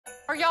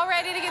Are y'all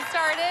ready to get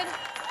started?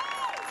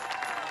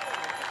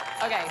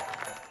 Okay.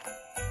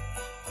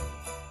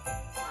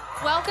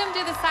 Welcome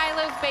to the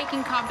Silos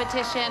Baking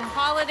Competition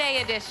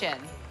Holiday Edition.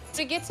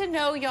 To get to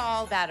know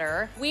y'all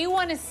better, we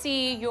want to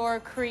see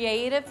your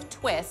creative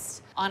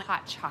twist on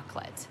hot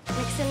chocolate.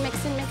 Mixin',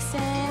 mixin',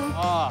 mixin'.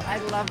 Oh. I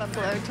love a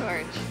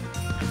blowtorch.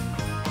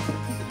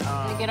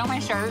 Gonna get on my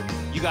shirt.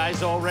 You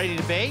guys all ready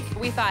to bake?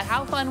 We thought,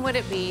 how fun would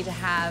it be to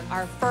have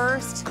our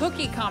first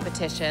cookie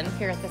competition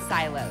here at the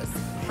Silos?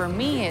 For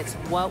me, it's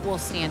what will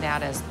stand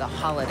out as the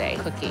holiday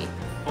cookie.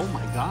 Oh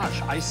my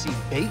gosh, I see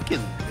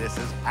bacon. This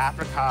is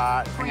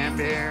apricot,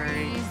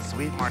 cranberry,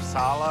 sweet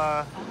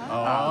marsala.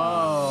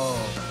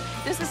 Oh.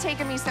 This has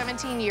taken me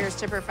 17 years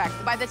to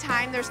perfect. By the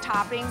time there's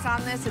toppings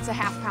on this, it's a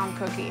half-pound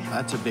cookie.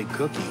 That's a big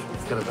cookie.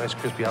 It's got a nice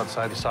crispy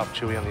outside, soft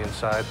chewy on the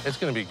inside. It's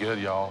gonna be good,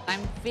 y'all.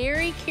 I'm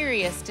very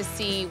curious to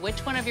see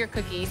which one of your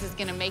cookies is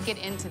gonna make it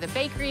into the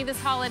bakery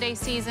this holiday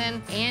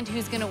season and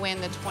who's gonna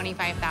win the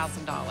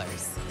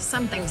 $25,000.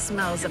 Something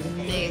smells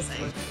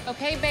amazing.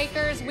 Okay,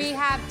 bakers, we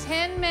have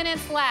 10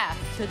 minutes left.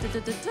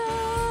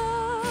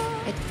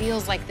 It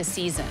feels like the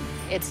season.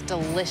 It's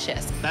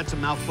delicious. That's a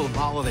mouthful of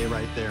holiday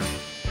right there.